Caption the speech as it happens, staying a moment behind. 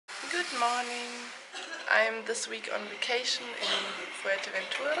Good morning. I'm this week on vacation in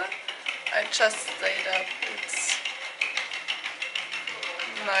Fuerteventura. I just stayed up. It's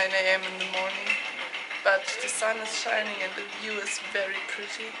 9 a.m. in the morning, but the sun is shining and the view is very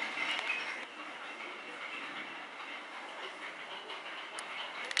pretty.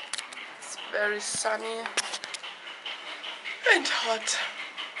 It's very sunny and hot.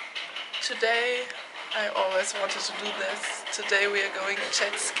 Today I always wanted to do this. Today we are going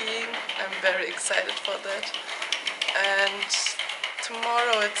jet skiing. I'm very excited for that. And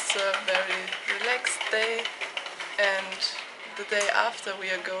tomorrow it's a very relaxed day, and the day after we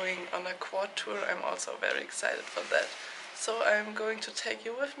are going on a quad tour. I'm also very excited for that. So I'm going to take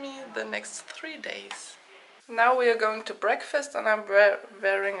you with me the next 3 days. Now we are going to breakfast and I'm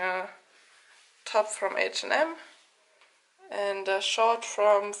wearing a top from H&M and a short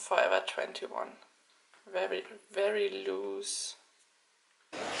from Forever 21. Very loose.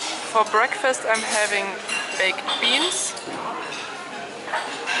 For breakfast I'm having baked beans,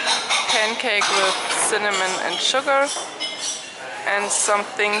 pancake with cinnamon and sugar, and some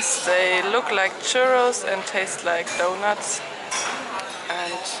things they look like churros and taste like donuts,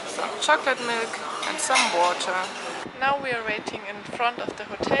 and some chocolate milk and some water. Now we are waiting in front of the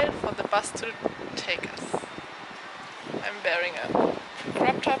hotel for the bus to take us. I'm wearing a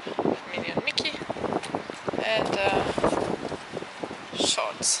crop top, Minnie and Mickey, and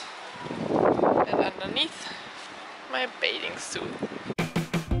shorts, and underneath my bathing suit.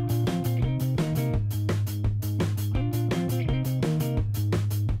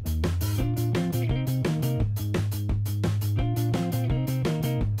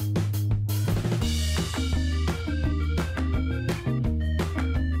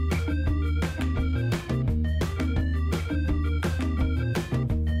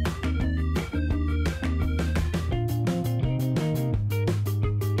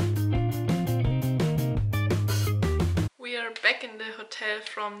 We are back in the hotel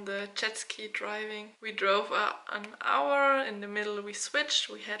from the jet ski driving. We drove an hour. In the middle we switched.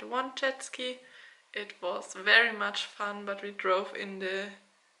 We had one jet ski. It was very much fun, but we drove in the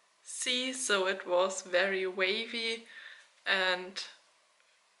sea, so it was very wavy and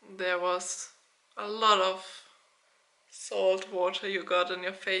there was a lot of salt water you got in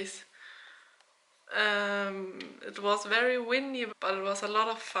your face. It was very windy, but it was a lot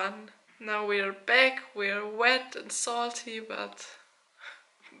of fun. Now we are back. We are wet and salty, but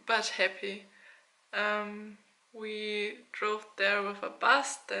happy. We drove there with a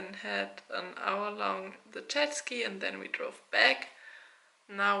bus, then had an hour long the jet ski, and then we drove back.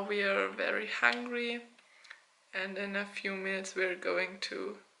 Now we are very hungry, and in a few minutes we're going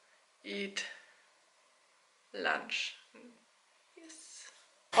to eat lunch. Yes.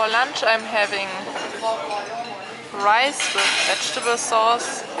 For lunch I'm having rice with vegetable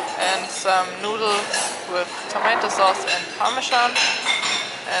sauce and some noodles with tomato sauce and parmesan,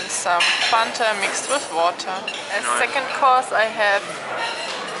 and some Fanta mixed with water. As second course I have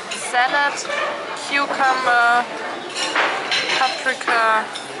salad, cucumber, paprika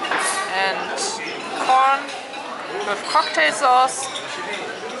and corn with cocktail sauce,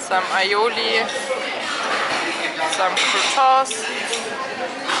 some aioli, some croutons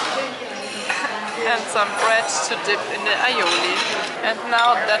and some bread to dip in the aioli. And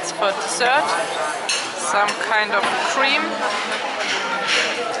now that's for dessert, some kind of cream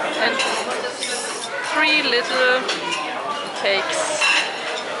and 3 little cakes.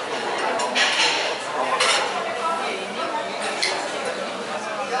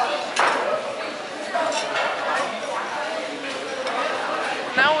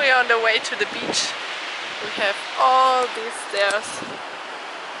 Now we are on the way to the beach. We have all these stairs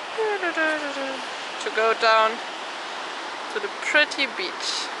to go down to the pretty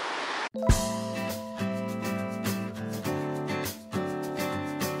beach.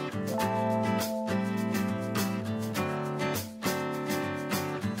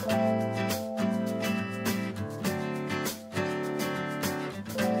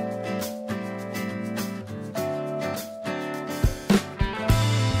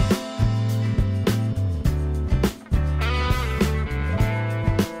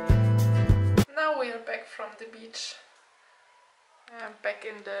 From the beach. I'm back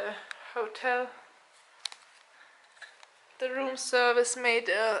in the hotel. The room service made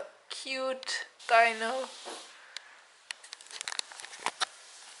a cute dino.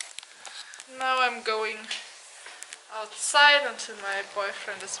 Now I'm going outside until my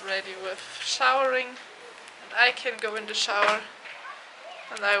boyfriend is ready with showering and I can go in the shower,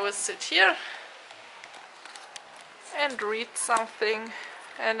 and I will sit here and read something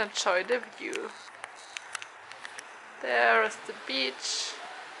and enjoy the view. There is the beach.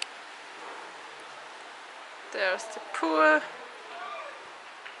 There's the pool.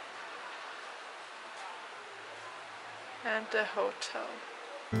 And the hotel.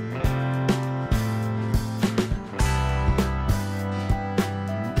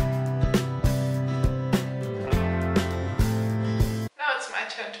 Now it's my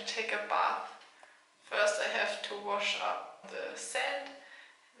turn to take a bath. First I have to wash up the sand,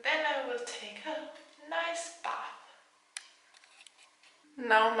 then I will take a nice bath.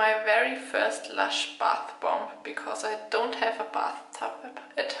 Now my very first lush bath bomb, because I don't have a bathtub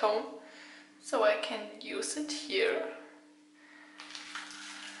at home, so I can use it here.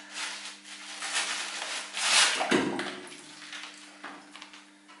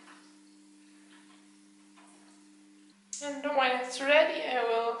 And when it's ready, I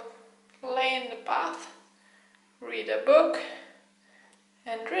will lay in the bath, read a book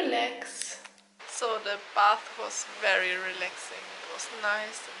and relax. So the bath was very relaxing. It was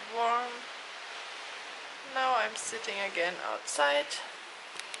nice and warm. Now I'm sitting again outside.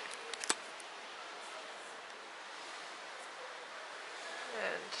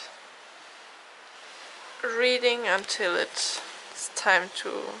 And reading until it's time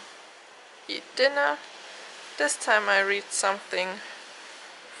to eat dinner. This time I read something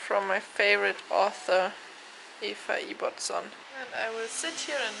from my favorite author, Eva Ibbotson. And I will sit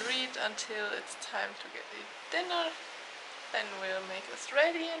here and read until it's time to eat dinner. Then we'll make us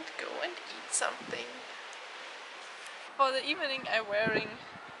ready and go and eat something. For the evening I'm wearing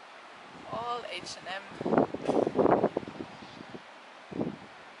all H&M.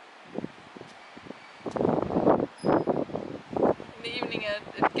 In the evening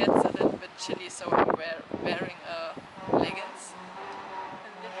it gets a little bit chilly, so I'm wearing leggings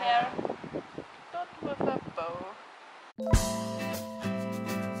and the hair done with a bow.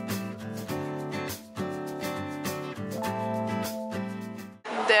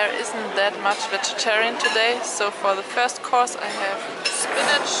 There isn't that much vegetarian today, so for the first course I have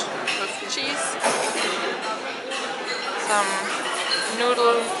spinach with cheese, some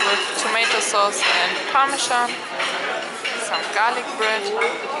noodle with tomato sauce and parmesan, some garlic bread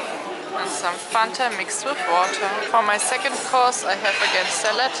and some Fanta mixed with water. For my second course I have again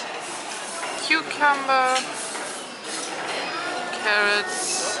salad, cucumber,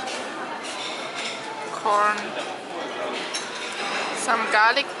 carrots, corn, some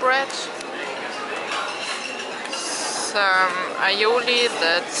garlic bread, some aioli,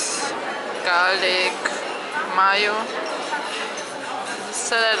 that's garlic, mayo. In the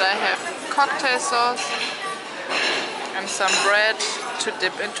salad I have cocktail sauce and some bread to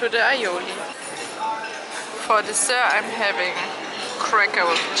dip into the aioli. For dessert I'm having cracker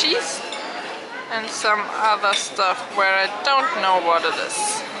with cheese and some other stuff where I don't know what it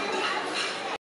is.